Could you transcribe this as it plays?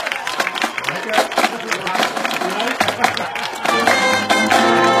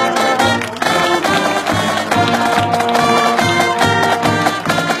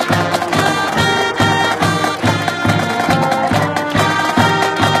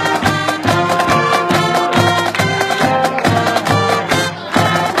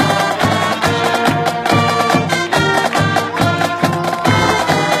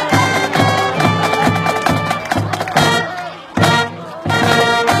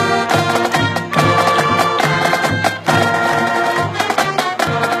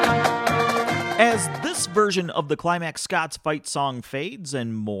Version of the Climax Scots fight song fades,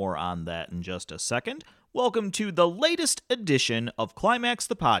 and more on that in just a second. Welcome to the latest edition of Climax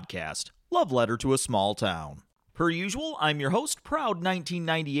the Podcast, Love Letter to a Small Town. Per usual, I'm your host, proud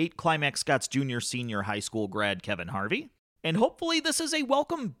 1998 Climax Scots Junior Senior High School grad Kevin Harvey, and hopefully this is a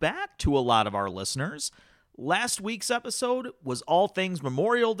welcome back to a lot of our listeners. Last week's episode was all things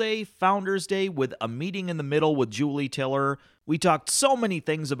Memorial Day, Founders Day, with a meeting in the middle with Julie Tiller. We talked so many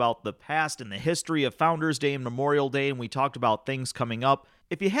things about the past and the history of Founders Day and Memorial Day, and we talked about things coming up.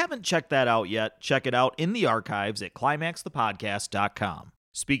 If you haven't checked that out yet, check it out in the archives at climaxthepodcast.com.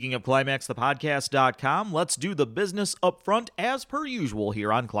 Speaking of climaxthepodcast.com, let's do the business up front as per usual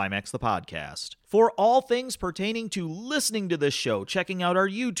here on Climax the Podcast. For all things pertaining to listening to this show, checking out our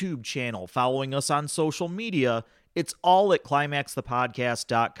YouTube channel, following us on social media, it's all at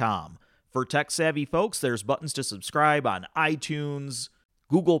climaxthepodcast.com. For tech-savvy folks, there's buttons to subscribe on iTunes,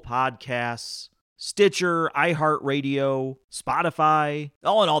 Google Podcasts, Stitcher, iHeartRadio, Spotify.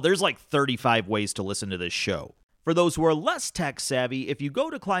 All in all, there's like 35 ways to listen to this show. For those who are less tech-savvy, if you go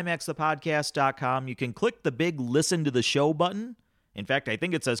to climaxthepodcast.com, you can click the big Listen to the Show button. In fact, I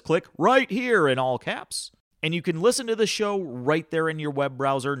think it says click right here in all caps. And you can listen to the show right there in your web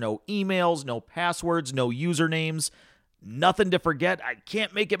browser. No emails, no passwords, no usernames. Nothing to forget. I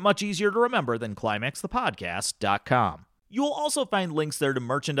can't make it much easier to remember than climaxthepodcast.com. You'll also find links there to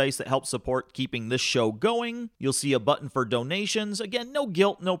merchandise that help support keeping this show going. You'll see a button for donations. Again, no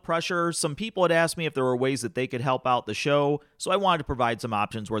guilt, no pressure. Some people had asked me if there were ways that they could help out the show, so I wanted to provide some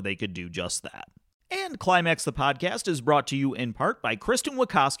options where they could do just that. And Climax the Podcast is brought to you in part by Kristen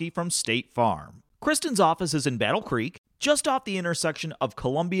Wachowski from State Farm. Kristen's office is in Battle Creek, just off the intersection of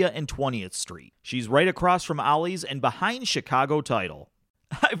Columbia and 20th Street. She's right across from Ollie's and behind Chicago Title.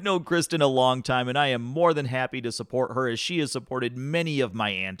 I've known Kristen a long time, and I am more than happy to support her as she has supported many of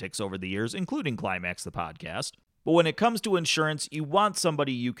my antics over the years, including Climax the Podcast. But when it comes to insurance, you want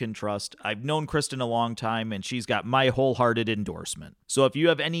somebody you can trust. I've known Kristen a long time, and she's got my wholehearted endorsement. So if you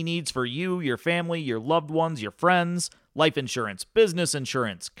have any needs for you, your family, your loved ones, your friends, life insurance, business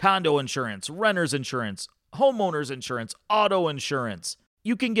insurance, condo insurance, renter's insurance, homeowner's insurance, auto insurance,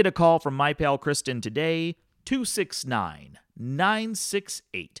 you can get a call from my pal Kristen today,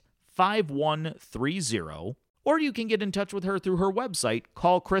 269-968-5130, or you can get in touch with her through her website,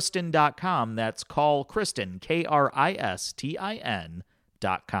 callkristen.com. That's callkristen,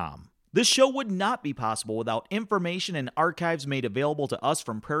 Kristin.com. This show would not be possible without information and archives made available to us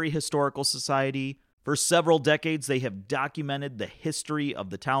from Prairie Historical Society. For several decades, they have documented the history of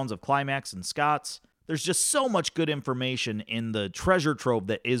the towns of Climax and Scots. There's just so much good information in the treasure trove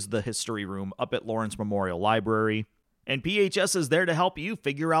that is the History Room up at Lawrence Memorial Library. And PHS is there to help you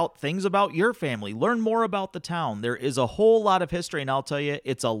figure out things about your family, learn more about the town. There is a whole lot of history, and I'll tell you,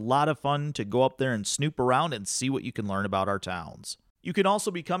 it's a lot of fun to go up there and snoop around and see what you can learn about our towns. You can also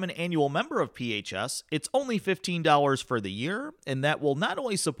become an annual member of PHS. It's only $15 for the year, and that will not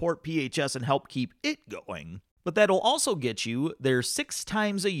only support PHS and help keep it going, but that'll also get you their 6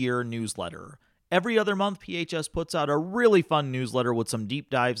 times a year newsletter. Every other month, PHS puts out a really fun newsletter with some deep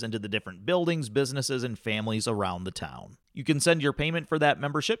dives into the different buildings, businesses, and families around the town. You can send your payment for that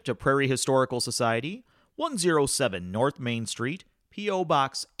membership to Prairie Historical Society, 107 North Main Street, P.O.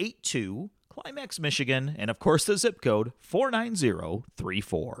 Box 82, Climax, Michigan, and of course the zip code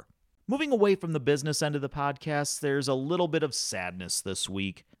 49034. Moving away from the business end of the podcast, there's a little bit of sadness this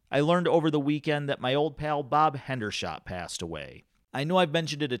week. I learned over the weekend that my old pal Bob Hendershot passed away. I know I've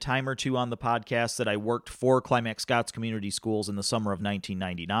mentioned it a time or two on the podcast that I worked for Climax Scots Community Schools in the summer of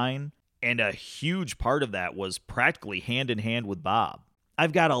 1999, and a huge part of that was practically hand in hand with Bob.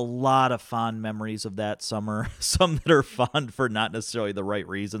 I've got a lot of fond memories of that summer, some that are fond for not necessarily the right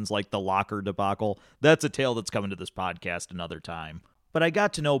reasons, like the locker debacle. That's a tale that's coming to this podcast another time. But I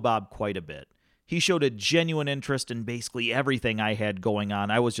got to know Bob quite a bit. He showed a genuine interest in basically everything I had going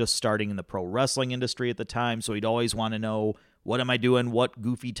on. I was just starting in the pro wrestling industry at the time, so he'd always want to know, what am I doing? What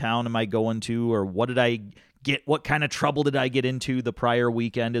goofy town am I going to? Or what kind of trouble did I get into the prior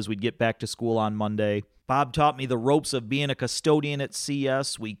weekend as we'd get back to school on Monday? Bob taught me the ropes of being a custodian at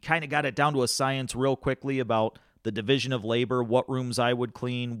CS. We kind of got it down to a science real quickly about the division of labor, what rooms I would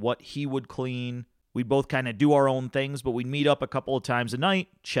clean, what he would clean. We'd both kind of do our own things, but we'd meet up a couple of times a night,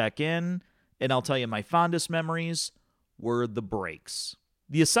 check in, and I'll tell you my fondest memories were the breaks.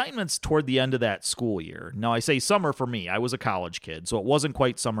 The assignments toward the end of that school year. Now, I say summer for me. I was a college kid, so it wasn't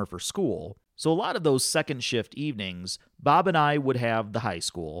quite summer for school. So a lot of those second shift evenings, Bob and I would have the high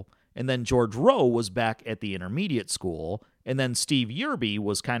school, and then George Rowe was back at the intermediate school, and then Steve Yerby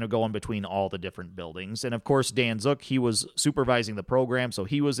was kind of going between all the different buildings. And of course, Dan Zook, he was supervising the program, so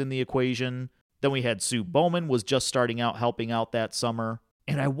he was in the equation. Then we had Sue Bowman was just starting out helping out that summer.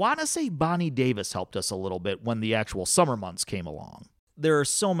 And I want to say Bonnie Davis helped us a little bit when the actual summer months came along. There are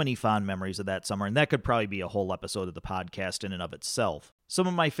so many fond memories of that summer, and that could probably be a whole episode of the podcast in and of itself. Some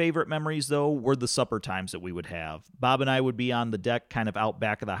of my favorite memories, though, were the supper times that we would have. Bob and I would be on the deck kind of out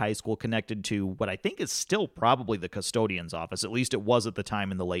back of the high school connected to what I think is still probably the custodian's office, at least it was at the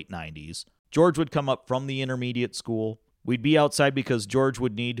time in the late 90s. George would come up from the intermediate school. We'd be outside because George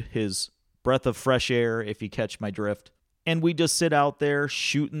would need his breath of fresh air, if you catch my drift. And we'd just sit out there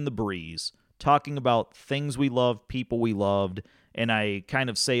shooting the breeze, talking about things we loved, people we loved, and I kind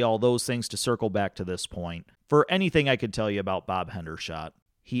of say all those things to circle back to this point. For anything I could tell you about Bob Hendershot,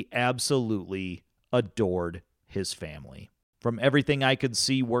 he absolutely adored his family. From everything I could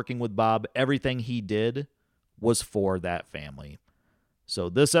see working with Bob, everything he did was for that family. So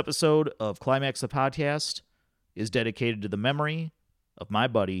this episode of Climax the Podcast is dedicated to the memory of my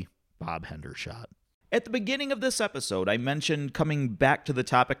buddy, Bob Hendershot. At the beginning of this episode, I mentioned coming back to the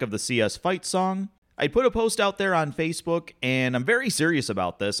topic of the CS fight song. I put a post out there on Facebook, and I'm very serious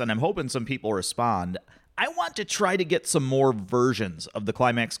about this, and I'm hoping some people respond. I want to try to get some more versions of the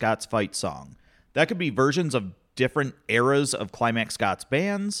Climax Scots fight song. That could be versions of different eras of Climax Scots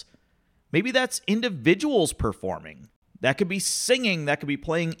bands. Maybe that's individuals performing. That could be singing, that could be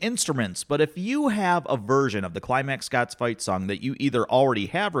playing instruments. But if you have a version of the Climax Scots fight song that you either already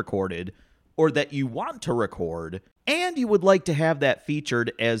have recorded or that you want to record, and you would like to have that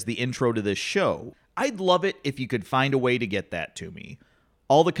featured as the intro to this show, I'd love it if you could find a way to get that to me.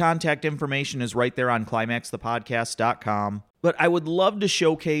 All the contact information is right there on climaxthepodcast.com, but I would love to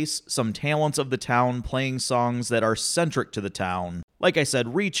showcase some talents of the town playing songs that are centric to the town. Like I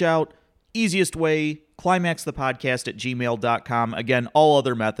said, reach out. Easiest way, climaxthepodcast@gmail.com. Again, all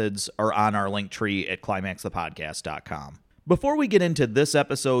other methods are on our link tree at climaxthepodcast.com. Before we get into this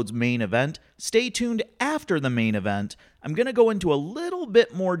episode's main event, stay tuned after the main event. I'm going to go into a little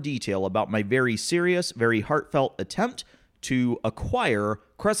bit more detail about my very serious, very heartfelt attempt to acquire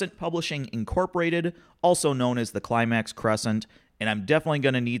Crescent Publishing Incorporated, also known as the Climax Crescent, and I'm definitely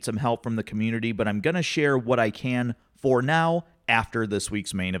going to need some help from the community, but I'm going to share what I can for now after this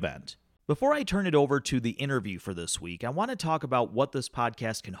week's main event. Before I turn it over to the interview for this week, I want to talk about what this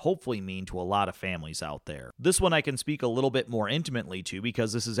podcast can hopefully mean to a lot of families out there. This one I can speak a little bit more intimately to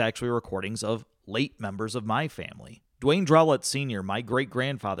because this is actually recordings of late members of my family. Dewayne Drallette Sr., my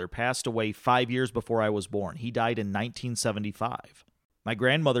great-grandfather, passed away 5 years before I was born. He died in 1975. My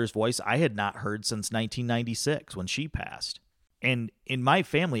grandmother's voice I had not heard since 1996 when she passed. And in my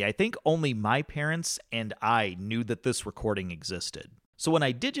family, I think only my parents and I knew that this recording existed. So when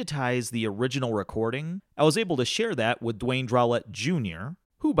I digitized the original recording, I was able to share that with Dewayne Drallette Jr.,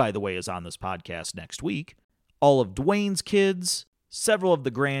 who, by the way, is on this podcast next week, all of Dwayne's kids, several of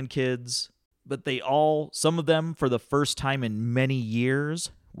the grandkids, but they all, some of them for the first time in many years,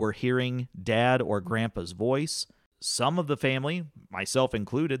 were hearing Dad or Grandpa's voice. Some of the family, myself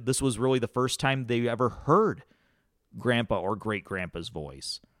included, this was really the first time they ever heard Grandpa or Great-Grandpa's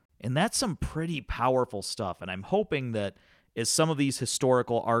voice. And that's some pretty powerful stuff, and I'm hoping that as some of these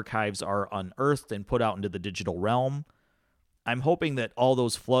historical archives are unearthed and put out into the digital realm, I'm hoping that all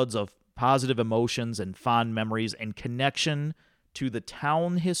those floods of positive emotions and fond memories and connection to the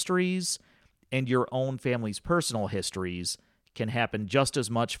town histories and your own family's personal histories can happen just as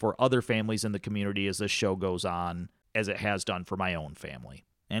much for other families in the community as this show goes on, as it has done for my own family.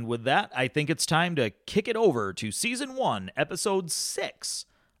 And with that, I think it's time to kick it over to Season 1, Episode 6,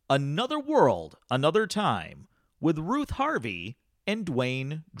 Another World, Another Time, with Ruth Harvey and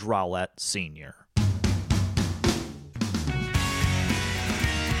Dewayne Drallette Sr.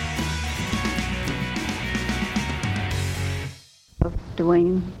 Of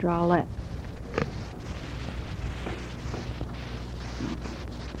Dewayne Drallette.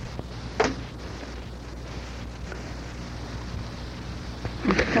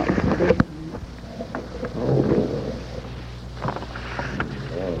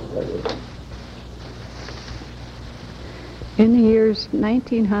 In the years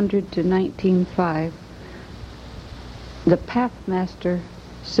 1900 to 1905, The Pathmaster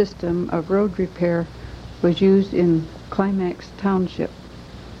system of road repair was used in Climax Township.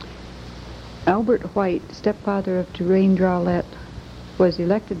 Albert White, stepfather of Dewayne Drallette, was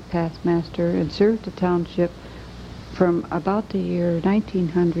elected Pathmaster and served the township from about the year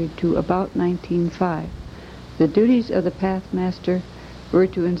 1900 to about 1905. The duties of the Pathmaster were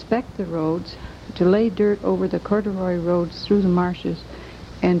to inspect the roads, to lay dirt over the corduroy roads through the marshes,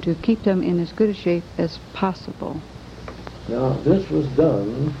 and to keep them in as good a shape as possible. Now, this was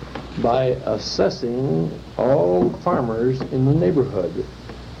done by assessing all farmers in the neighborhood.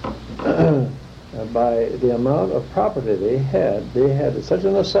 By the amount of property they had such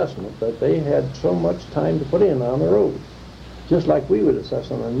an assessment that they had so much time to put in on the roads. Just like we would assess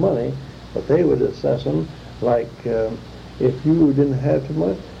them in money, but they would assess them like if you didn't have too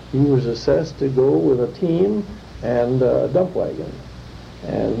much, you was assessed to go with a team and a dump wagon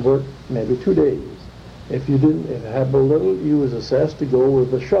and work maybe 2 days. If you didn't have a little, you was assessed to go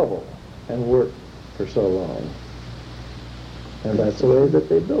with a shovel and work for so long. And that's the way that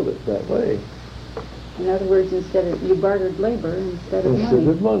they built it, that way. In other words, you bartered labor instead of money. Instead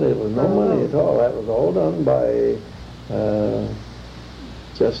of money, it was no money at all. That was all done by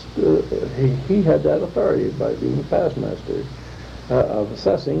he had that authority by being the Pathmaster of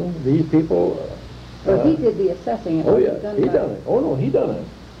assessing these people. Well, he did the assessing. Oh yeah, he done it. Oh no, he done it.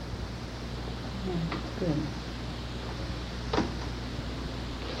 Yeah, that's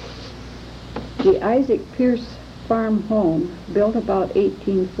good. The Isaac Pierce farm home, built about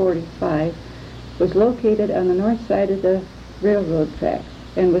 1845, was located on the north side of the railroad tracks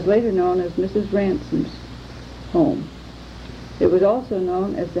and was later known as Mrs. Ransom's home. It was also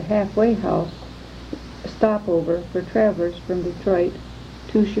known as the halfway house, stopover for travelers from Detroit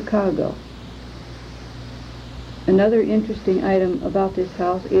to Chicago. Another interesting item about this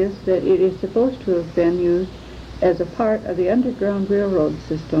house is that it is supposed to have been used as a part of the Underground Railroad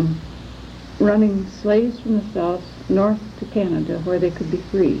system, running slaves from the south north to Canada where they could be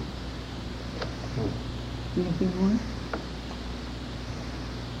free. Anything more?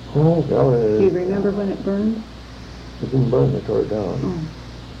 Oh, well, Do you remember when it burned? It didn't burn, they tore it down. Oh.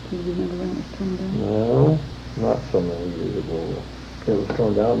 Do you remember when it was torn down? No, not so many years ago. It was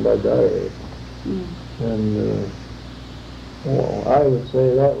torn down by Dyer. Mm. And, well, I would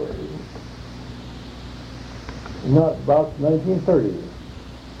say that was not about 1930.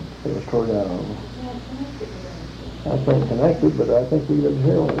 It was torn down. I think connected, but I think we lived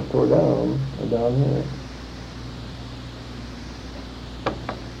here when it was tore down here.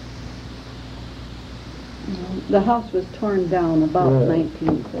 The house was torn down about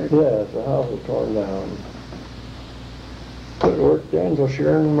 1930. Yes, the house was torn down. But it worked there until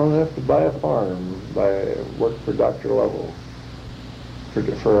Sharon won't have to buy a farm, work for Dr. Lovell for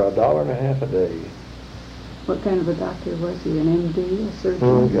 $1.50 a day. What kind of a doctor was he? An MD, a surgeon?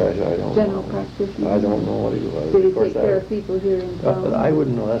 Oh gosh, I don't General know. practitioner? I don't know what he was. Did he Of course, take care of people here in town? I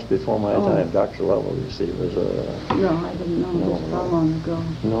wouldn't know. That's before my Oh. time. Dr. Lovell, you see, was a... No, I didn't know No, just no. how long ago.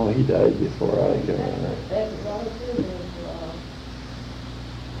 No, he died before I came.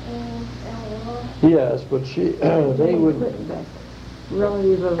 Yes, but they would... Whitbeck,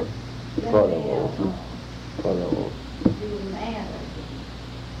 relative of... Funnel.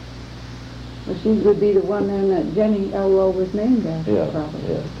 Well, she would be the one then that Jenny L. Lowe was named after, Yeah, probably.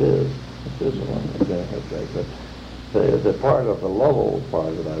 yeah, it is. It is the one that Jennifer. But the part of the Lovell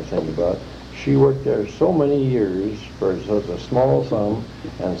part that I was thinking about, she worked there so many years for such a small sum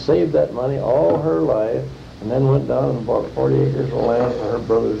and saved that money all her life, and then went down and bought 40 acres of land for her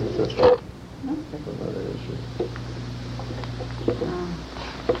brothers and sisters. So that is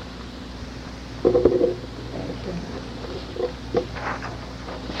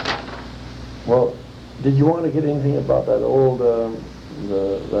Well, did you want to get anything about that old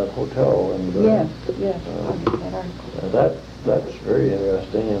that hotel? And Yes. I'll get that article. That's very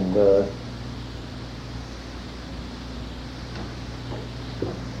interesting, and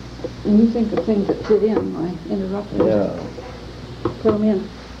And you think of things that fit in, I interrupted. yeah. Put them in.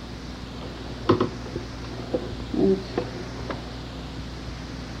 And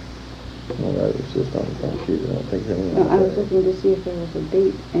Well, that was just on the computer. I don't think anything. I was looking to see if there was a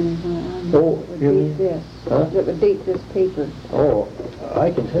date anywhere on there Oh, that would you date mean? this. Huh? That would date this paper. Oh, I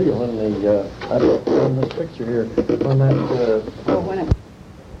can tell you when I looked on this picture here, when that, Oh, when it...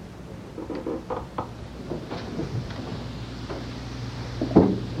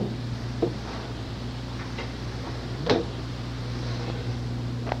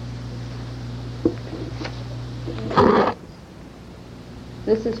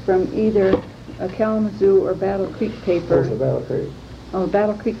 This is from either a Kalamazoo or Battle Creek paper. there's a Battle Creek. Oh,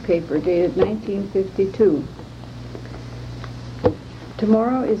 Battle Creek paper dated 1952.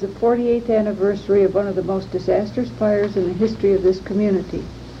 Tomorrow is the 48th anniversary of one of the most disastrous fires in the history of this community.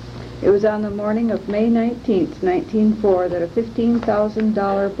 It was on the morning of May 19, 1904, that a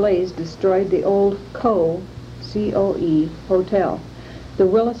 $15,000 blaze destroyed the old C-O-E, hotel, the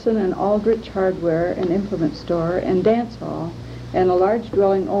Willison and Aldrich Hardware and Implement Store and Dance Hall, and a large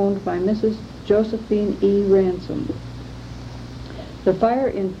dwelling owned by Mrs. Josephine E. Ransom. The fire,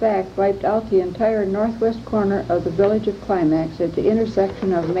 in fact, wiped out the entire northwest corner of the village of Climax at the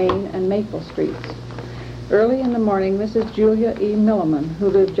intersection of Main and Maple Streets. Early in the morning, Mrs. Julia E. Milliman, who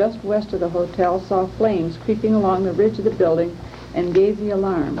lived just west of the hotel, saw flames creeping along the ridge of the building and gave the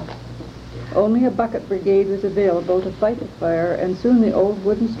alarm. Only a bucket brigade was available to fight the fire, and soon the old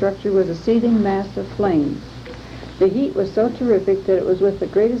wooden structure was a seething mass of flames. The heat was so terrific that it was with the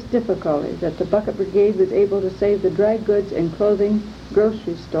greatest difficulty that the bucket brigade was able to save the dry goods and clothing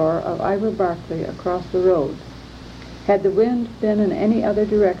grocery store of Ivor Barclay across the road. Had the wind been in any other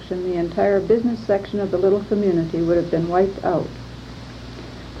direction, the entire business section of the little community would have been wiped out.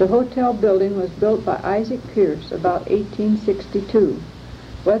 The hotel building was built by Isaac Pierce about 1862.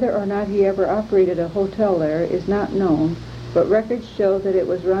 Whether or not he ever operated a hotel there is not known, but records show that it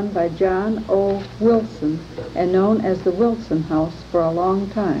was run by John O. Wilson and known as the Wilson House for a long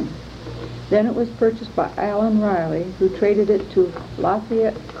time. Then it was purchased by Allen Riley, who traded it to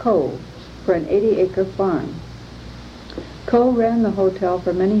Lafayette Coe for an 80-acre farm. Coe ran the hotel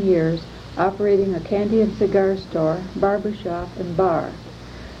for many years, operating a candy and cigar store, barber shop, and bar.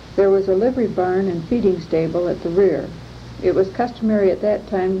 There was a livery barn and feeding stable at the rear. It was customary at that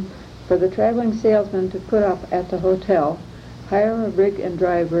time for the traveling salesman to put up at the hotel, hire a rig and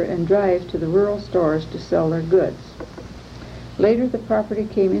driver, and drive to the rural stores to sell their goods. Later, the property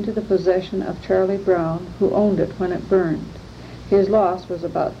came into the possession of Charlie Brown, who owned it when it burned. His loss was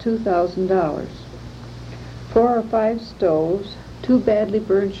about $2,000. 4 or 5 stoves, 2 badly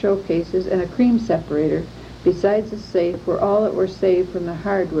burned showcases, and a cream separator, besides the safe, were all that were saved from the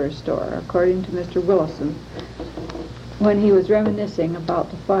hardware store, according to Mr. Willison, when he was reminiscing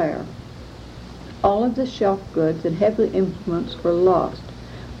about the fire. All of the shelf goods and heavy implements were lost.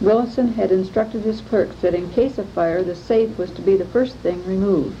 Willison had instructed his clerks that in case of fire, the safe was to be the first thing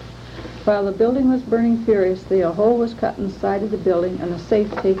removed. While the building was burning furiously, a hole was cut in the side of the building and the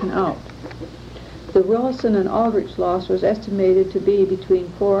safe taken out. The Willison and Aldrich loss was estimated to be between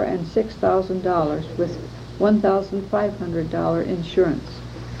 $4,000 and $6,000, with $1,500 insurance.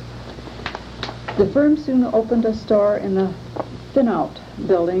 The firm soon opened a store in the Thin-Out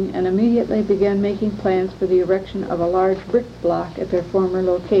building and immediately began making plans for the erection of a large brick block at their former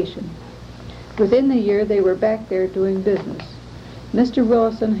location. Within the year, they were back there doing business. Mr.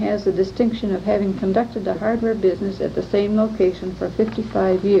 Willison has the distinction of having conducted the hardware business at the same location for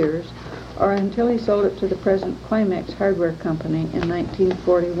 55 years, or until he sold it to the present Climax Hardware Company in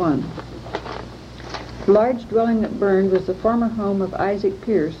 1941. The large dwelling that burned was the former home of Isaac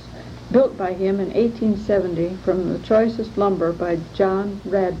Pierce, built by him in 1870 from the choicest lumber by John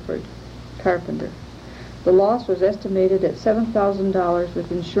Radford, carpenter. The loss was estimated at $7,000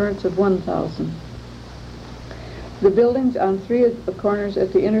 with insurance of $1,000. The buildings on 3 of the corners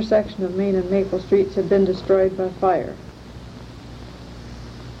at the intersection of Main and Maple Streets had been destroyed by fire.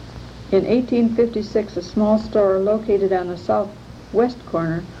 In 1856, a small store located on the southwest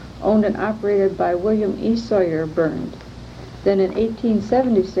corner, owned and operated by William E. Sawyer, burned. Then in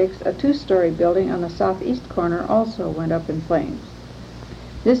 1876, a 2-story building on the southeast corner also went up in flames.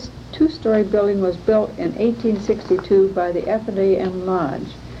 This 2-story building was built in 1862 by the F&A-M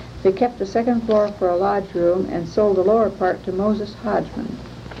Lodge. They kept the second floor for a lodge room and sold the lower part to Moses Hodgman.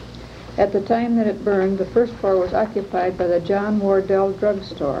 At the time that it burned, the first floor was occupied by the John Wardell Drug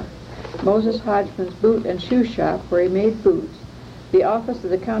Store, Moses Hodgman's boot and shoe shop where he made boots, the office of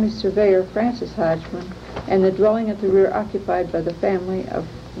the county surveyor Francis Hodgman, and the dwelling at the rear occupied by the family of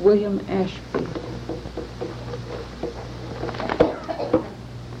William Ashby.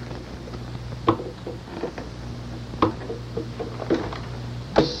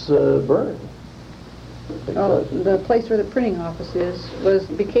 This burned. Oh, the place where the printing office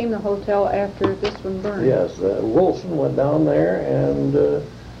became the hotel after this one burned. Yes, Wilson went down there and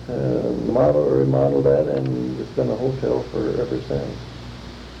remodeled that, and it's been a hotel for ever since.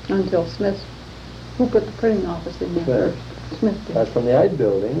 Until Smith. Who put the printing office in there first? Smith did. That's from the Ide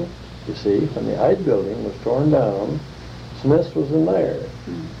building. You see, when the Ide building was torn down, Smith was in there.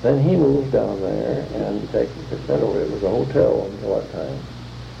 Then he moved down there and took that over. It was a hotel until that time.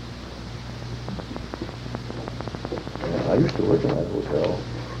 I used to work in that hotel.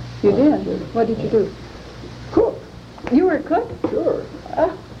 You did? What did you do? Cook. You were a cook? Sure.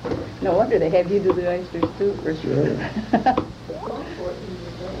 No wonder they have you do the oyster soup. Sure.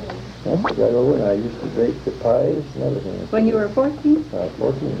 I got over and I used to bake the pies and everything. When you were 14?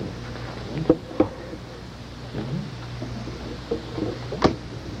 14.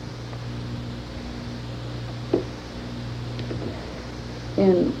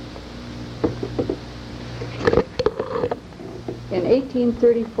 In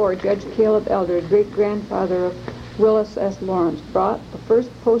 1834, Judge Caleb Eldred, great-grandfather of Willis S. Lawrence, brought the first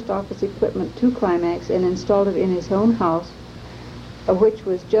post office equipment to Climax and installed it in his own house, which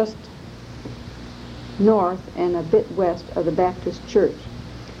was just north and a bit west of the Baptist church.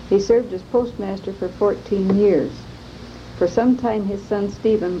 He served as postmaster for 14 years. For some time, his son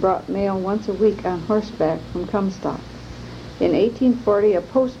Stephen brought mail once a week on horseback from Comstock. In 1840, a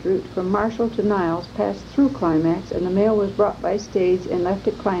post route from Marshall to Niles passed through Climax, and the mail was brought by stage and left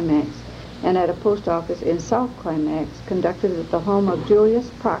at Climax and at a post office in South Climax, conducted at the home of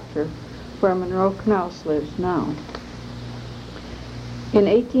Julius Proctor, where Monroe Knaus lives now. In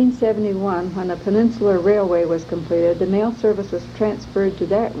 1871, when the Peninsular Railway was completed, the mail service was transferred to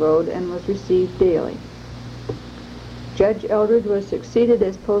that road and was received daily. Judge Eldred was succeeded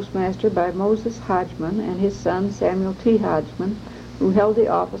as postmaster by Moses Hodgman and his son Samuel T. Hodgman, who held the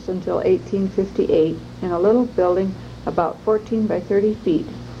office until 1858 in a little building about 14 by 30 feet,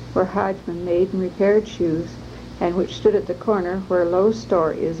 where Hodgman made and repaired shoes, and which stood at the corner where Lowe's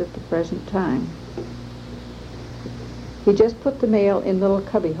store is at the present time. He just put the mail in little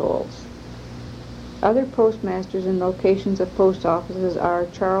cubby holes. Other postmasters in locations of post offices are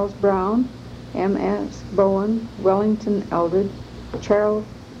Charles Brown, M.S. Bowen, Wellington Eldred,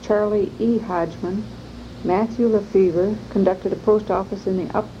 Charlie E. Hodgman, Matthew Lefevre conducted a post office in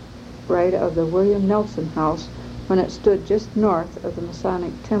the upright of the William Nelson House when it stood just north of the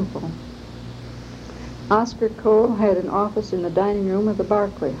Masonic Temple. Oscar Cole had an office in the dining room of the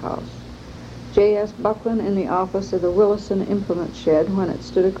Barclay House. J.S. Buckland in the office of the Willison Implement Shed when it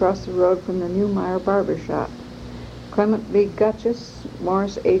stood across the road from the Newmeyer Barber Shop. Clement V. Gutchess,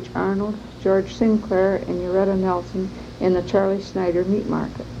 Morris H. Arnold, George Sinclair, and Uretta Nelson in the Charlie Snyder Meat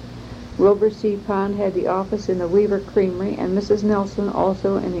Market. Wilbur C. Pond had the office in the Weaver Creamery, and Mrs. Nelson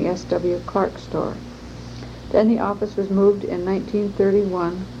also in the S.W. Clark store. Then the office was moved in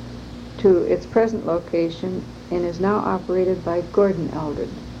 1931 to its present location and is now operated by Gordon Eldred.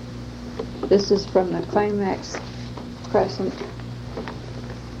 This is from the Climax Crescent,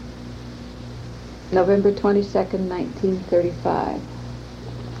 November 22nd, 1935.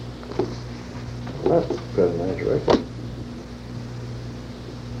 That's good, nice record.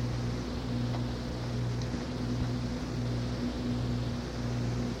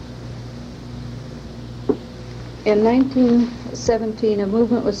 In 1917, a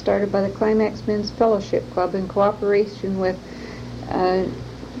movement was started by the Climax Men's Fellowship Club in cooperation with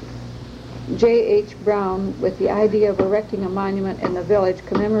J.H. Brown with the idea of erecting a monument in the village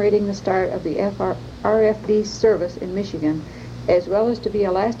commemorating the start of the RFD service in Michigan, as well as to be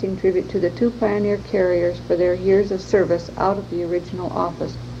a lasting tribute to the two pioneer carriers for their years of service out of the original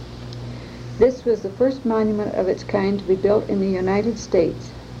office. This was the first monument of its kind to be built in the United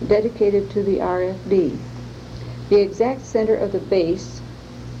States, dedicated to the RFD. The exact center of the base,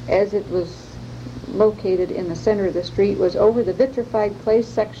 as it was located in the center of the street, was over the vitrified clay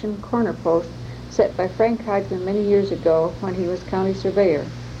section corner post set by Frank Hodgman many years ago when he was county surveyor.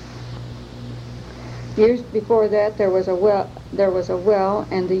 Years before that, there was a well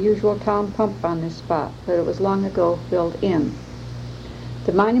and the usual town pump on this spot, but it was long ago filled in.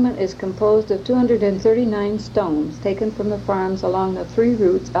 The monument is composed of 239 stones taken from the farms along the three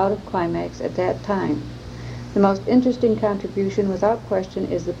routes out of Climax at that time. The most interesting contribution, without question,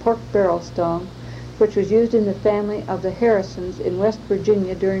 is the pork barrel stone, which was used in the family of the Harrisons in West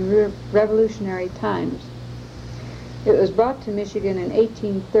Virginia during Revolutionary times. It was brought to Michigan in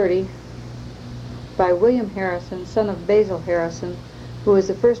 1830 by William Harrison, son of Basil Harrison, who was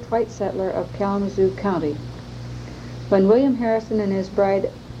the first white settler of Kalamazoo County. When William Harrison and his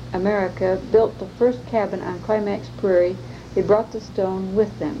bride America built the first cabin on Climax Prairie, they brought the stone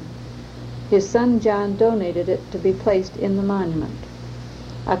with them. His son John donated it to be placed in the monument.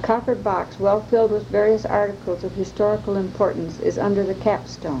 A copper box well filled with various articles of historical importance is under the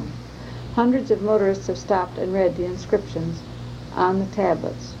capstone. Hundreds of motorists have stopped and read the inscriptions on the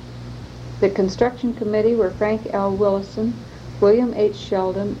tablets. The construction committee were Frank L. Willison, William H.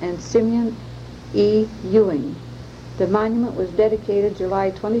 Sheldon, and Simeon E. Ewing. The monument was dedicated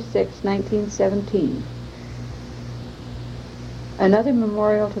July 26, 1917. Another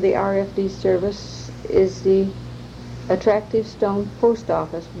memorial to the RFD service is the attractive stone post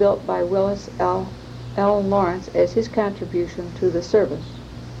office built by Willis L. Lawrence as his contribution to the service.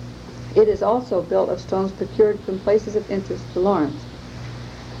 It is also built of stones procured from places of interest to Lawrence.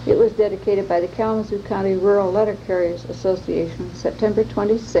 It was dedicated by the Kalamazoo County Rural Letter Carriers Association, September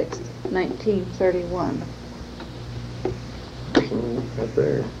 26, 1931. Right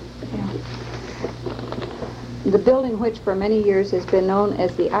there. Yeah. The building, which for many years has been known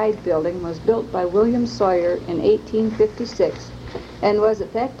as the Ide Building, was built by William Sawyer in 1856 and was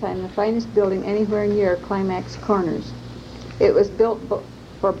at that time the finest building anywhere near Climax Corners. It was built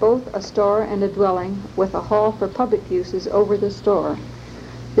for both a store and a dwelling, with a hall for public uses over the store.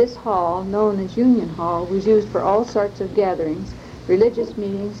 This hall, known as Union Hall, was used for all sorts of gatherings, religious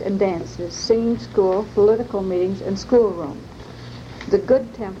meetings and dances, singing school, political meetings, and schoolroom. The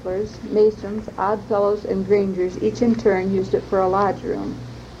Good Templars, Masons, Oddfellows, and Grangers each in turn used it for a lodge room.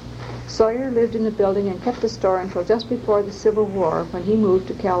 Sawyer lived in the building and kept the store until just before the Civil War, when he moved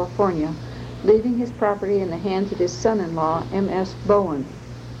to California, leaving his property in the hands of his son-in-law, M.S. Bowen,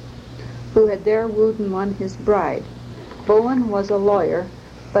 who had there wooed and won his bride. Bowen was a lawyer,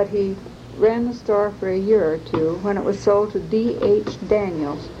 but he ran the store for a year or two when it was sold to D.H.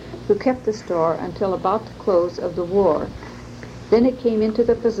 Daniels, who kept the store until about the close of the war. Then it came into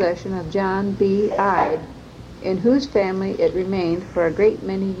the possession of John B. Ide, in whose family it remained for a great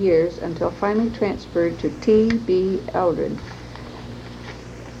many years until finally transferred to T.B. Eldred.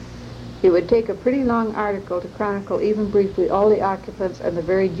 It would take a pretty long article to chronicle even briefly all the occupants and the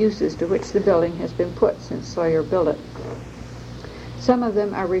varied uses to which the building has been put since Sawyer built it. Some of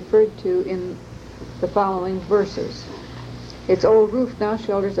them are referred to in the following verses. Its old roof now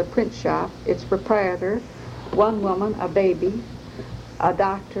shelters a print shop, its proprietor, one woman, a baby, a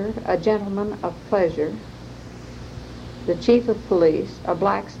doctor, a gentleman of pleasure, the chief of police, a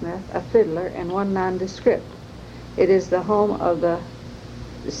blacksmith, a fiddler, and one nondescript. It is the home of the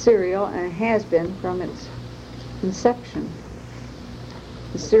cereal and has been from its inception.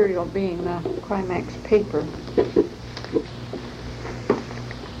 The cereal being the Climax paper.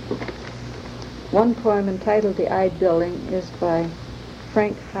 One poem entitled The Ide Building is by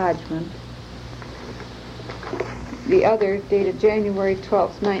Frank Hodgman. The other, dated January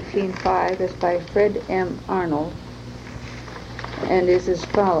 12, 1905, is by Fred M. Arnold and is as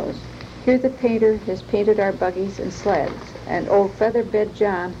follows. Here the painter has painted our buggies and sleds, and old Featherbed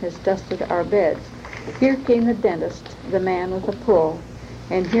John has dusted our beds. Here came the dentist, the man with a pull,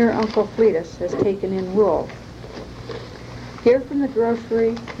 and here Uncle Fleetus has taken in wool. Here from the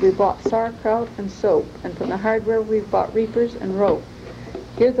grocery we bought sauerkraut and soap, and from the hardware we bought reapers and rope.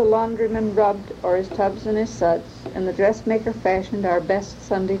 Here the laundryman rubbed o'er his tubs and his suds, and the dressmaker fashioned our best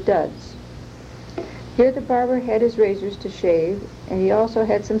Sunday duds. Here the barber had his razors to shave, and he also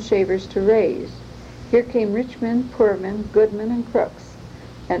had some shavers to raise. Here came rich men, poor men, good men, and crooks,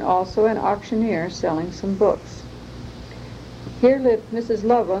 and also an auctioneer selling some books. Here lived Mrs.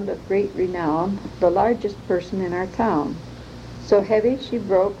 Loveland of great renown, the largest person in our town. So heavy she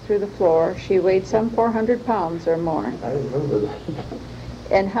broke through the floor, she weighed some 400 pounds or more. I remember that.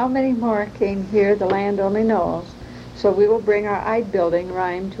 And how many more came here the land only knows, so we will bring our Ide Building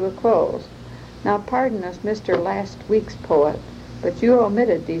rhyme to a close. Now pardon us, Mr. Last Week's poet, but you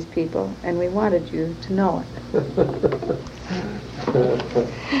omitted these people, and we wanted you to know it.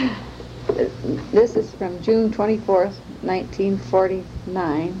 This is from June 24th,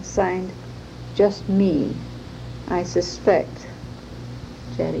 1949, signed, Just Me, I suspect.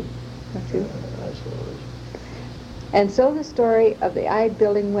 Jetty, don't you? I suppose. And so the story of the Ide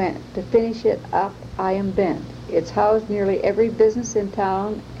Building went. To finish it up, I am bent. It's housed nearly every business in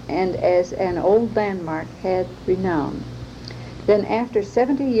town, and as an old landmark had renown. Then after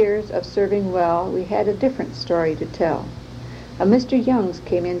 70 years of serving well, we had a different story to tell. A Mr. Youngs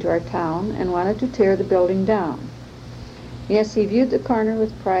came into our town and wanted to tear the building down. Yes, he viewed the corner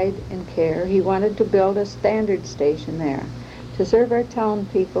with pride and care. He wanted to build a standard station there, to serve our town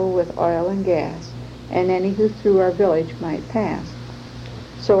people with oil and gas, and any who through our village might pass.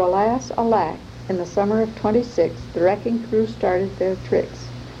 So alas, alack, in the summer of 26, the wrecking crew started their tricks.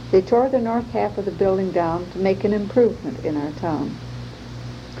 They tore the north half of the building down to make an improvement in our town.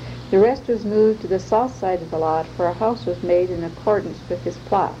 The rest was moved to the south side of the lot, for a house was made in accordance with his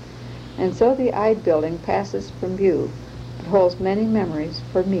plot. And so the Ide Building passes from view, but holds many memories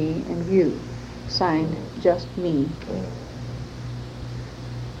for me and you. Signed, Just Me.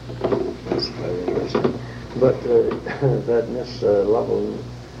 That's very interesting. But that Miss Loveland,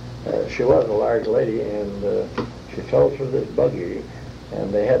 she was a large lady, and she fell through this buggy,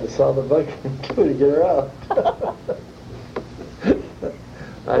 and they had to saw the buggy to get her out.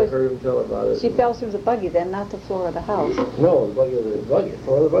 I've heard him tell about it. She fell through the buggy then, not the floor of the house. No, the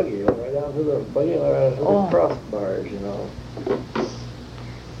floor of the buggy, right down to the buggy, right down to the crossbars, you know.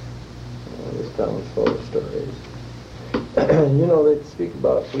 This town's full of stories. you know, they speak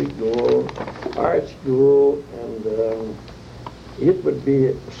about sweet gold, arch gold, and it would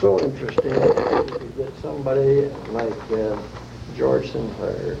be so interesting if you could get somebody like George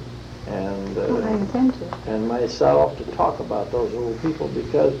Sinclair and I intend to. and myself to talk about those old people,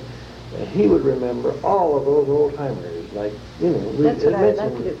 because he would remember all of those old timers. Like, you know, That's what I would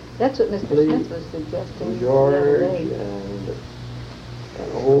like to do. That's what Mr. Smith was suggesting the other George day. and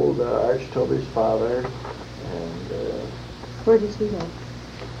old Arch Toby's father, and Where does he live?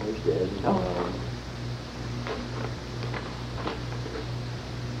 he's dead. Oh.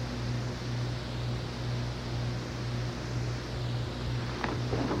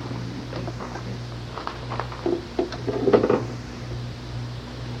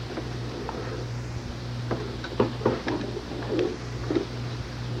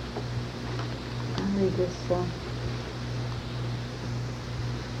 I'll read this.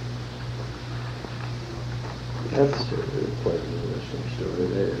 That's quite an interesting story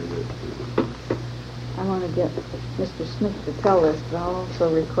there. I want to get Mr. Smith to tell this, but I'll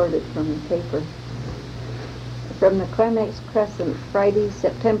also record it from the paper. From the Climax Crescent, Friday,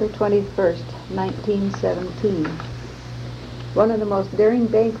 September 21st, 1917. One of the most daring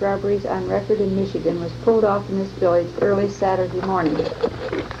bank robberies on record in Michigan was pulled off in this village early Saturday morning.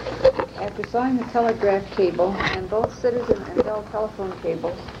 After sawing the telegraph cable and both citizen and bell telephone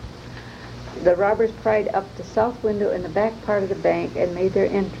cables, the robbers pried up the south window in the back part of the bank and made their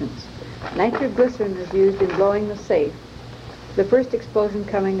entrance. Nitroglycerin was used in blowing the safe, the first explosion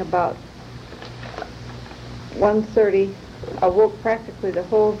coming about 1:30 awoke practically the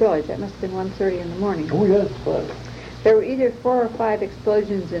whole village. That must have been 1:30 in the morning. Oh, yes, but There were either 4 or 5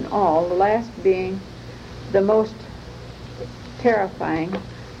 explosions in all, the last being the most terrifying. Can't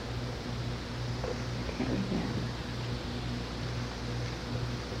read that.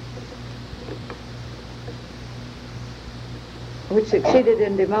 Which succeeded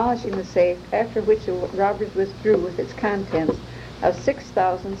in demolishing the safe, after which the robbers withdrew with its contents of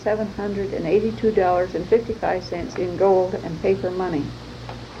 $6,782.55 in gold and paper money.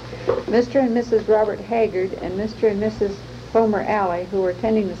 Mr. and Mrs. Robert Haggard and Mr. and Mrs. Homer Alley, who were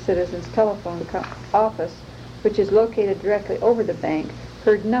attending the Citizens Telephone Office, which is located directly over the bank,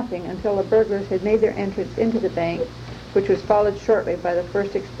 heard nothing until the burglars had made their entrance into the bank, which was followed shortly by the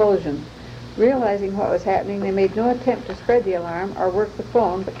first explosion. Realizing what was happening, they made no attempt to spread the alarm or work the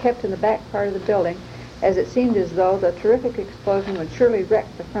phone, but kept in the back part of the building, as it seemed as though the terrific explosion would surely wreck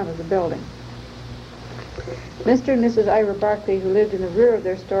the front of the building. Mr. and Mrs. Ira Barkley, who lived in the rear of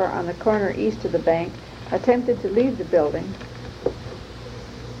their store on the corner east of the bank, attempted to leave the building.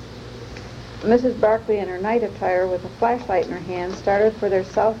 Mrs. Barkley, in her night attire with a flashlight in her hand, started for their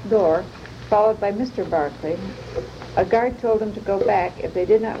south door, followed by Mr. Barkley. A guard told them to go back if they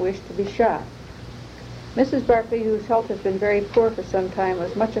did not wish to be shot. Mrs. Barkley, whose health has been very poor for some time,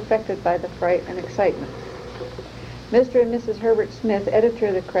 was much affected by the fright and excitement. Mr. and Mrs. Herbert Smith, editor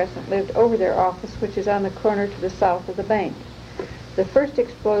of the Crescent, lived over their office, which is on the corner to the south of the bank. The first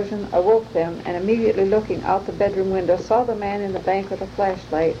explosion awoke them, and immediately looking out the bedroom window, saw the man in the bank with a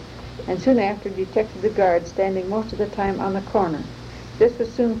flashlight, and soon after detected the guard standing most of the time on the corner. This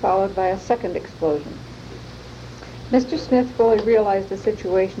was soon followed by a second explosion. Mr. Smith fully realized the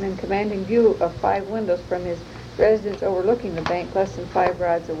situation, and commanding view of 5 windows from his residence overlooking the bank less than 5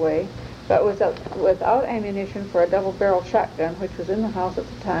 rods away, but without ammunition for a double-barreled shotgun, which was in the house at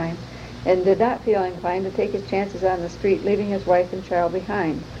the time, and did not feel inclined to take his chances on the street, leaving his wife and child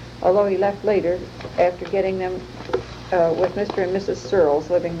behind, although he left later after getting them with Mr. and Mrs. Searles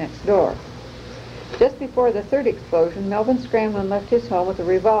living next door. Just before the third explosion, Melvin Scramlin left his home with a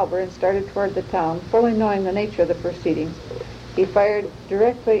revolver and started toward the town, fully knowing the nature of the proceedings. He fired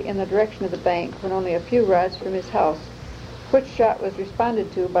directly in the direction of the bank when only a few rods from his house, which shot was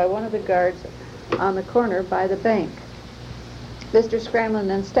responded to by one of the guards on the corner by the bank. Mr. Scramlin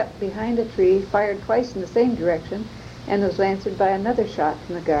then stepped behind a tree, fired twice in the same direction, and was answered by another shot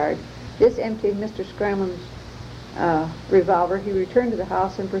from the guard. This emptied Mr. Scramlin's revolver. He returned to the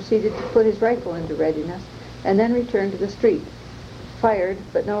house and proceeded to put his rifle into readiness, and then returned to the street. Fired,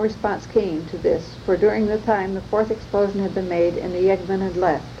 but no response came to this, for during the time the fourth explosion had been made and the yeggman had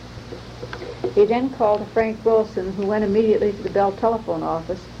left. He then called to Frank Wilson, who went immediately to the Bell telephone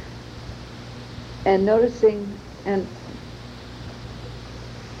office, and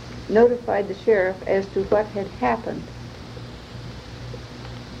notified the sheriff as to what had happened.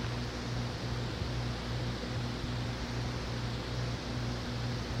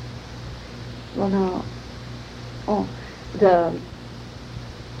 Well, no. Oh, the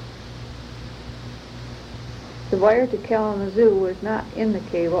wire to Kalamazoo was not in the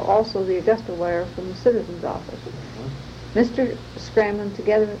cable, also the Augusta wire from the citizen's office. Mr. Scramlin,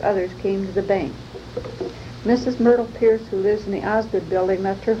 together with others, came to the bank. Mrs. Myrtle Pierce, who lives in the Osgood building,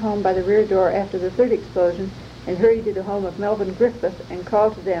 left her home by the rear door after the third explosion and hurried to the home of Melvin Griffith and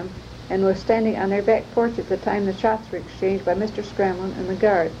called to them, and was standing on their back porch at the time the shots were exchanged by Mr. Scramlin and the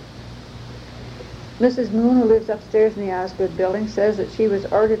guard. Mrs. Moon, who lives upstairs in the Osgood building, says that she was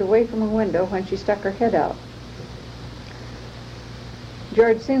ordered away from a window when she stuck her head out.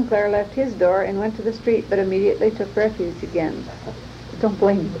 George Sinclair left his door and went to the street, but immediately took refuge again. Don't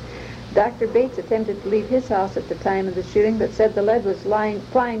blame him. Dr. Bates attempted to leave his house at the time of the shooting, but said the lead was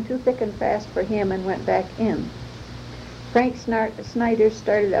flying too thick and fast for him and went back in. Frank Snyder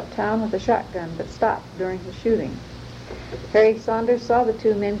started uptown with a shotgun, but stopped during the shooting. Harry Saunders saw the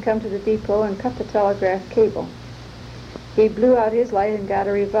two men come to the depot and cut the telegraph cable. He blew out his light and got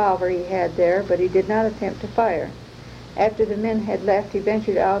a revolver he had there, but he did not attempt to fire. After the men had left, he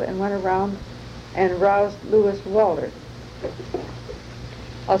ventured out and went around and roused Lewis Walter.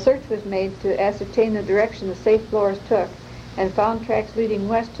 A search was made to ascertain the direction the safe blowers took and found tracks leading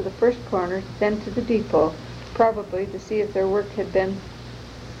west to the first corner, then to the depot, probably to see if their work had been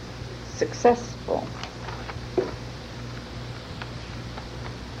successful.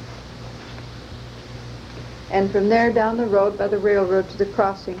 And from there down the road by the railroad to the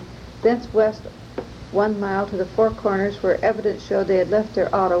crossing, thence west 1 mile to the four corners where evidence showed they had left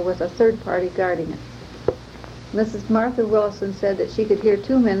their auto with a third party guarding it. Mrs. Martha Willison said that she could hear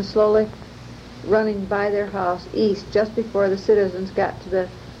two men slowly running by their house east just before the citizens got to the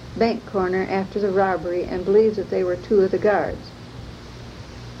bank corner after the robbery, and believes that they were two of the guards.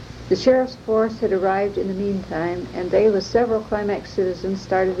 The sheriff's force had arrived in the meantime, and they with several Climax citizens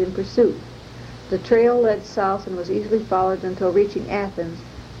started in pursuit. The trail led south and was easily followed until reaching Athens,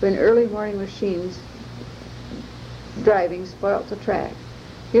 when early morning machines driving spoilt the track.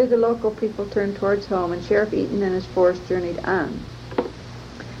 Here the local people turned towards home, and Sheriff Eaton and his force journeyed on.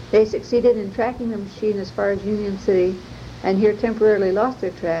 They succeeded in tracking the machine as far as Union City, and here temporarily lost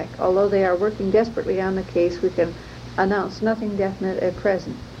their track. Although they are working desperately on the case, we can announce nothing definite at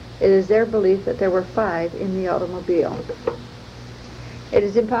present. It is their belief that there were 5 in the automobile. It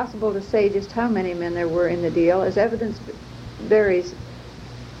is impossible to say just how many men there were in the deal, as evidence varies.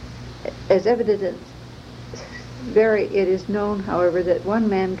 As evidence vary, it is known, however, that one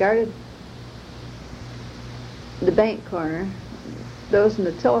man guarded the bank corner. Those in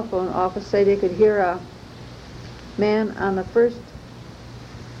the telephone office say they could hear a man on the first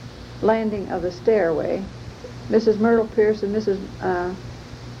landing of the stairway. Mrs. Myrtle Pierce and Mrs.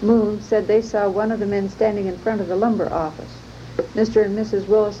 Moon said they saw one of the men standing in front of the lumber office. Mr. and Mrs.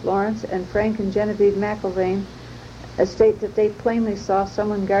 Willis Lawrence and Frank and Genevieve McIlvaine state that they plainly saw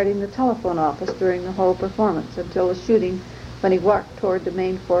someone guarding the telephone office during the whole performance until the shooting, when he walked toward the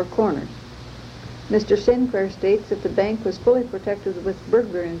main four corners. Mr. Sinclair states that the bank was fully protected with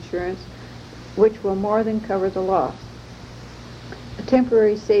burglar insurance, which will more than cover the loss. A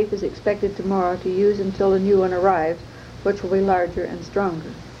temporary safe is expected tomorrow to use until the new one arrives, which will be larger and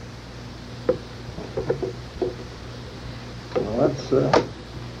stronger. Well, that's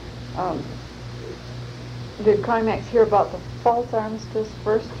Did Climax hear about the false armistice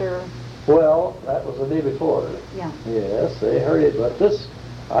first, or? well, that was the day before. Yeah. Yes, they heard it, but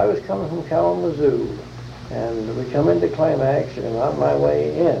I was coming from Kalamazoo, and we come into Climax, and on my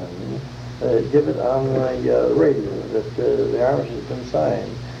way in, give it on the radio that the armistice had been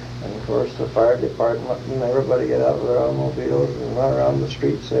signed. And of course the fire department and everybody get out of their automobiles and run around the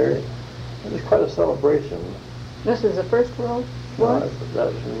streets there. It was quite a celebration. This is the First World War?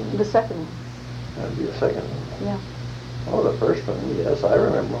 That was The second one? That'd be the second one. Yeah. Oh, the first one, yes. I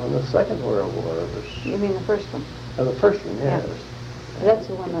remember when the Second World War was... You mean the first one? The first one, yes. Yeah. That's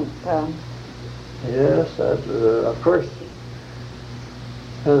the one that... Yes, that, of course,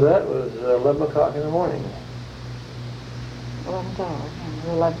 that was 11 o'clock in the morning. 11th hour, yeah. The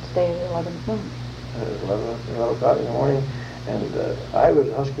 11th day, the 11th moon. It was 11 o'clock in the morning, and I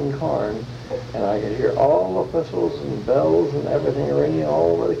was husking corn, and I could hear all the whistles and bells and everything ringing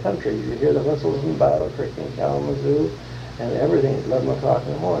all over the country. You could hear the whistles in Battle Creek in Kalamazoo, and everything at 11 o'clock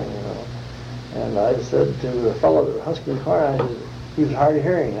in the morning, you know. And I said to the fellow that was husking corn, I said, he was hard of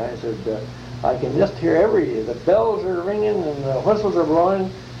hearing. I said, I can just hear the bells are ringing and the whistles are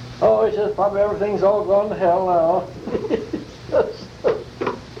blowing. Oh, he says, probably everything's all gone to hell now.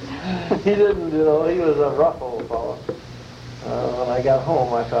 He didn't, you know, he was a rough old fellow. When I got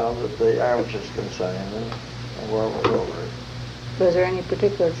home, I found that the armistice had been signed and the war was over. Was there any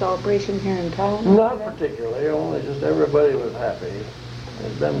particular celebration here in town? Not particularly, only just everybody was happy.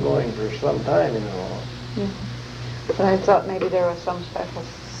 It's been going for some time, you know. Yeah. But I thought maybe there was some special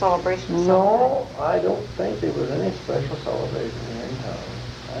celebration of some No, I don't think there was any special celebration here in town.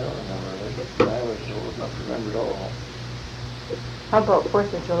 I don't remember it. I was old enough to remember it all. kind? How about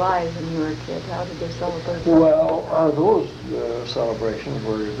 4th of July when you were a kid? How did they celebrate that? Well, those celebrations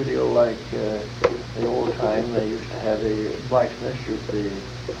were video like the old time. They used to have the blacksmith shoot the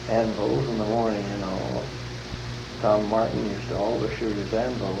anvils in the morning, you know. Tom Martin used to always shoot his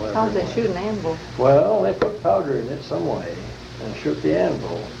anvil. How did they shoot an anvil? Well, they put powder in it some way and shoot the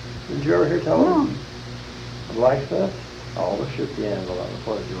anvil. Did you ever hear tell No. them? The blacksmith always shoot the anvil on the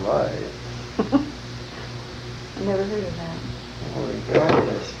 4th of July. I never heard of that.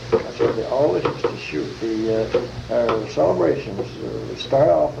 That's what they always used to shoot. The celebrations start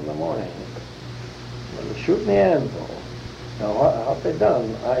off in the morning. They're shooting the anvil. Now, what they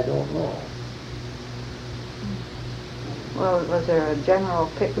done, I don't know. Well, was there a general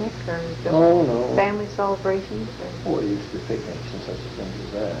picnic or just No. family celebrations? Or? Oh, there used to be picnics and such things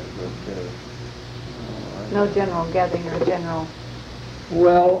as that, but No general gathering or general...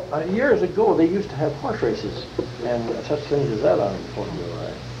 well, years ago they used to have horse races and such things as that on the 4th of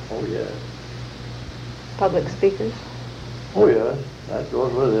July. Oh, yes. Public speakers? Oh, yes. That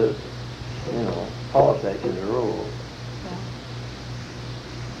goes with it. You know, politics is a rule.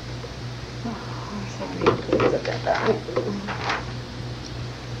 Yeah. Oh, sorry. Put that down.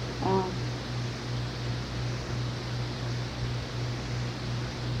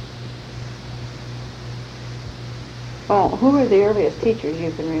 Well, who were the earliest teachers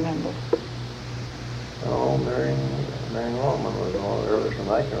you can remember? Oh, Marion Longman was one of the earliest one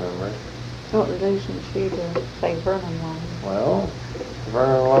I can remember. What relation is she to, say, Vernon Long? Well,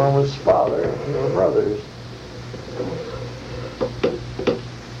 Vernon Longman was his father. They were brothers.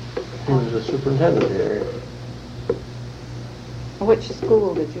 He was the superintendent here. Which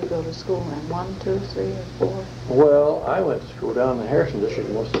school did you go to school in? 1, 2, 3, or 4? Well, I went to school down in the Harrison district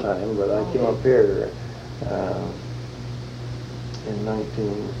most of the time, but I came up here in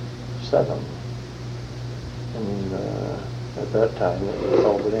 1907. And at that time, it was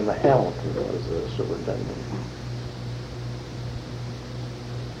called the name of Hamilton was the superintendent.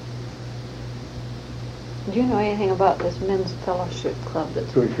 Do you know anything about this men's fellowship club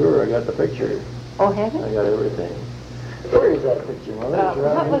that's... Sure, I got the picture. Oh, have you? I got everything. Where is that picture, Mother? Is it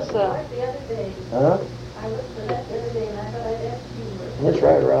around That here? was... The other day, Huh? I looked for that the other day, and I thought I'd ask you. It's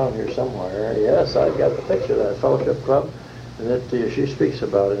right around here somewhere. Yes, I've got the picture of that fellowship club, and that she speaks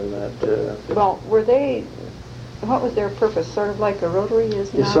about in that. Well, were they... What was their purpose? Sort of like a Rotary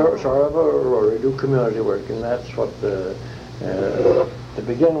is now? It's sort of a Rotary, do community work, and that's what to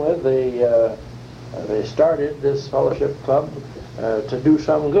begin with. They started this fellowship club to do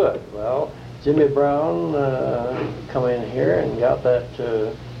some good. Well, Jimmy Brown come in here and got that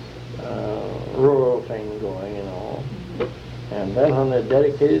rural thing going, you know. And then when they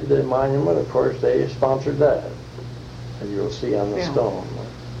dedicated the monument, of course, they sponsored that, as you'll see on the Yeah. stone.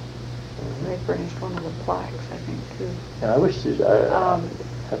 They furnished one of the plaques, I think, too. Yeah, I wish I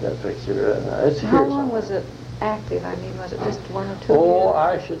had that picture. It's How here long somewhere. was it active? I mean, was it just 1 or 2 Oh, years?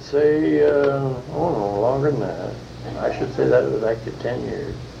 I should say, no, longer than that. I should say that it was active 10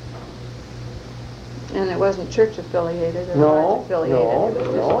 years. And it wasn't church affiliated or No, lodge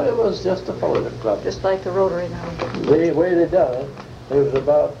affiliated? it was just a fellowship club. Just like the Rotary now. The way they done it, there was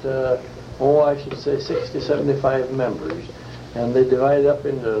about, I should say 60, 75 members. And they divided up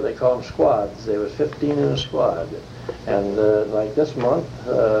into, they call them squads. There was 15 in a squad. And like this month,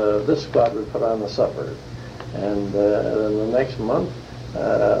 this squad would put on the supper. And then the next month,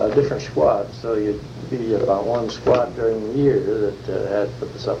 a different squad. So you'd be about one squad during the year that had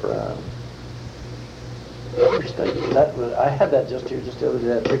put the supper on. I had that just here, just the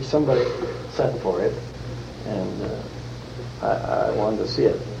other day. Somebody sent for it, and I wanted to see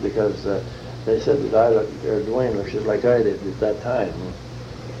it because they said that I looked, Dewayne looks just like I did at that time.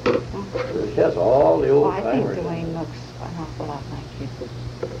 It has all the old Well, I think timers. Dewayne looks an awful lot like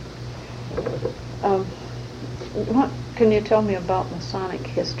you. What can you tell me about Masonic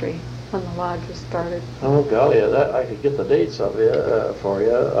history when the lodge was started? Oh golly, that I could get the dates of you for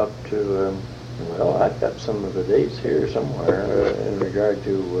you up to. Well, I've got some of the dates here somewhere in regard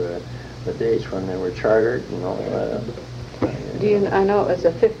to the dates when they were chartered. You know. Do you? I know it was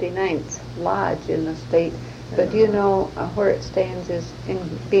the 59th lodge in the state, but do you know where it stands is in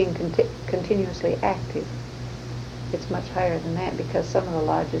being continuously active? It's much higher than that because some of the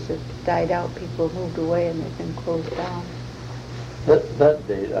lodges have died out. People have moved away and they've been closed down. That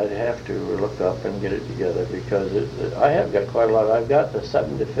date I'd have to look up and get it together because I have got quite a lot. I've got the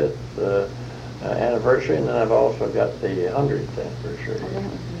 75th anniversary, and then I've also got the 100th anniversary, Oh, that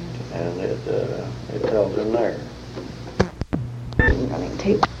would be interesting. and it tells in there. running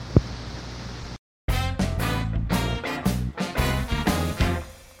tape.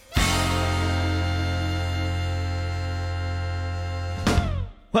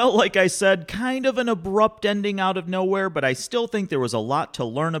 Well, like I said, kind of an abrupt ending out of nowhere, but I still think there was a lot to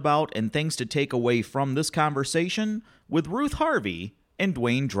learn about and things to take away from this conversation with Ruth Harvey and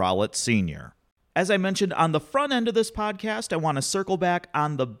Dewayne Drallette Sr. As I mentioned on the front end of this podcast, I want to circle back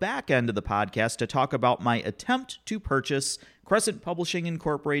on the back end of the podcast to talk about my attempt to purchase Crescent Publishing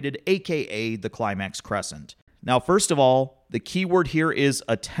Incorporated, aka the Climax Crescent. Now, first of all, the key word here is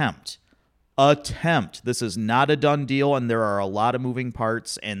attempt. Attempt. This is not a done deal, and there are a lot of moving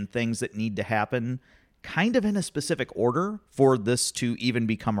parts and things that need to happen kind of in a specific order for this to even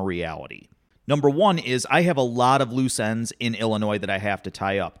become a reality. Number one is I have a lot of loose ends in Illinois that I have to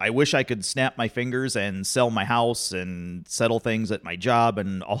tie up. I wish I could snap my fingers and sell my house and settle things at my job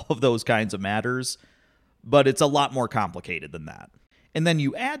and all of those kinds of matters, but it's a lot more complicated than that. And then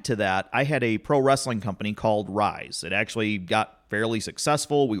you add to that, I had a pro wrestling company called Rise. It actually got fairly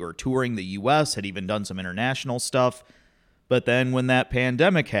successful. We were touring the U.S., had even done some international stuff. But then when that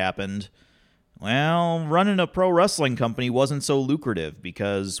pandemic happened, well, running a pro wrestling company wasn't so lucrative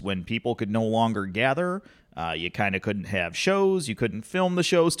because when people could no longer gather, you kind of couldn't have shows. You couldn't film the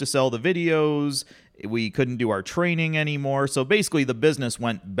shows to sell the videos. We couldn't do our training anymore. So basically the business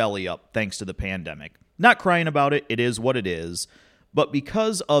went belly up thanks to the pandemic. Not crying about it. It is what it is. But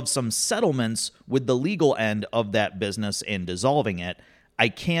because of some settlements with the legal end of that business and dissolving it, I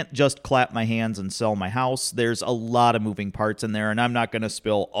can't just clap my hands and sell my house. There's a lot of moving parts in there, and I'm not going to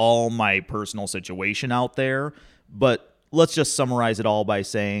spill all my personal situation out there. But let's just summarize it all by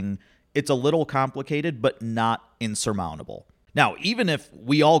saying it's a little complicated, but not insurmountable. Now, even if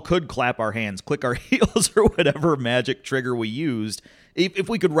we all could clap our hands, click our heels, or whatever magic trigger we used, if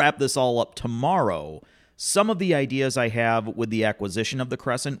we could wrap this all up tomorrow, some of the ideas I have with the acquisition of the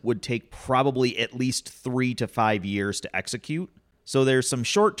Crescent would take probably at least 3 to 5 years to execute. So there's some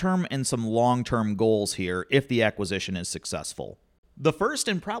short-term and some long-term goals here if the acquisition is successful. The first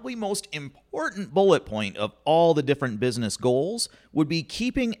and probably most important bullet point of all the different business goals would be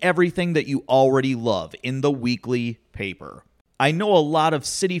keeping everything that you already love in the weekly paper. I know a lot of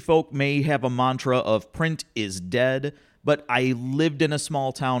city folk may have a mantra of print is dead, but I lived in a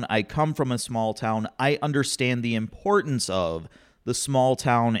small town. I come from a small town. I understand the importance of the small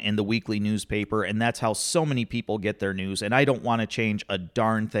town and the weekly newspaper, and that's how so many people get their news, and I don't want to change a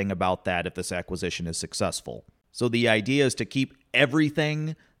darn thing about that if this acquisition is successful. So the idea is to keep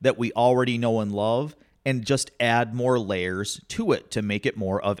everything that we already know and love and just add more layers to it to make it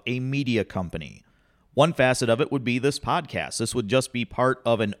more of a media company. One facet of it would be this podcast. This would just be part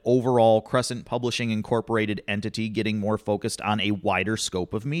of an overall Crescent Publishing Incorporated entity getting more focused on a wider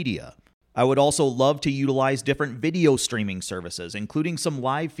scope of media. I would also love to utilize different video streaming services, including some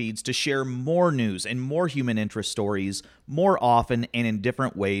live feeds to share more news and more human interest stories more often and in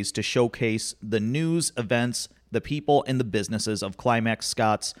different ways to showcase the news, events, the people, and the businesses of Climax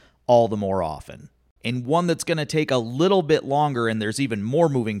Scots all the more often. And one that's going to take a little bit longer, and there's even more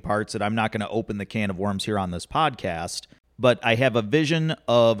moving parts that I'm not going to open the can of worms here on this podcast, but I have a vision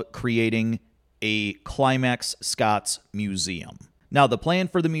of creating a Climax Scots museum. Now, the plan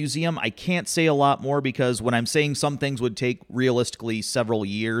for the museum, I can't say a lot more because when I'm saying some things would take realistically several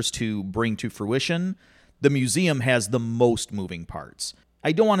years to bring to fruition, the museum has the most moving parts.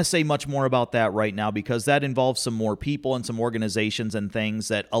 I don't want to say much more about that right now because that involves some more people and some organizations and things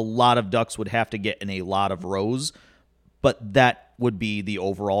that a lot of ducks would have to get in a lot of rows, but that would be the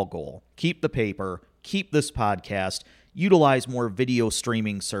overall goal. Keep the paper, keep this podcast, utilize more video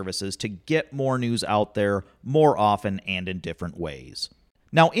streaming services to get more news out there more often and in different ways.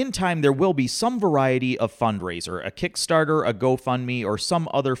 Now, in time, there will be some variety of fundraiser, a Kickstarter, a GoFundMe, or some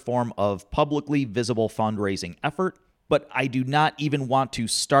other form of publicly visible fundraising effort, but I do not even want to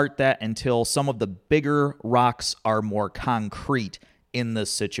start that until some of the bigger rocks are more concrete in this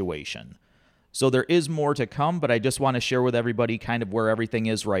situation. So there is more to come, but I just want to share with everybody kind of where everything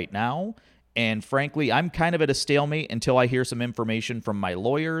is right now. And frankly, I'm kind of at a stalemate until I hear some information from my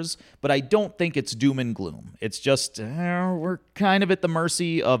lawyers, but I don't think it's doom and gloom. It's just we're kind of at the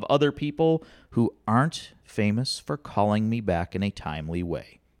mercy of other people who aren't famous for calling me back in a timely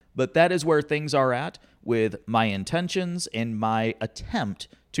way. But that is where things are at with my intentions and my attempt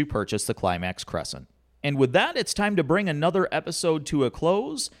to purchase the Climax Crescent. And with that, it's time to bring another episode to a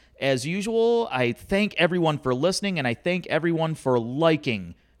close. As usual, I thank everyone for listening, and I thank everyone for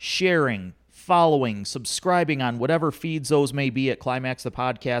liking, sharing, following, subscribing on whatever feeds those may be at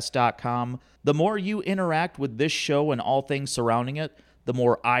climaxthepodcast.com. The more you interact with this show and all things surrounding it, The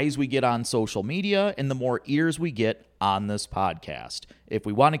more eyes we get on social media and the more ears we get on this podcast. If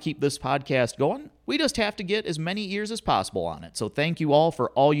we want to keep this podcast going, we just have to get as many ears as possible on it. So thank you all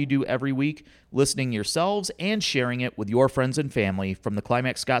for all you do every week, listening yourselves and sharing it with your friends and family from the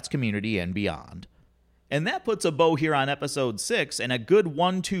Climax Scots community and beyond. And that puts a bow here on episode 6 and a good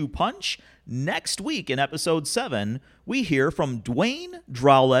 1-2 punch. Next week in episode 7, we hear from Dewayne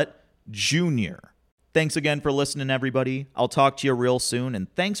Drallette Jr. Thanks again for listening, everybody. I'll talk to you real soon,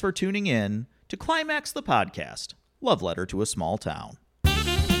 and thanks for tuning in to Climax the Podcast, Love Letter to a Small Town.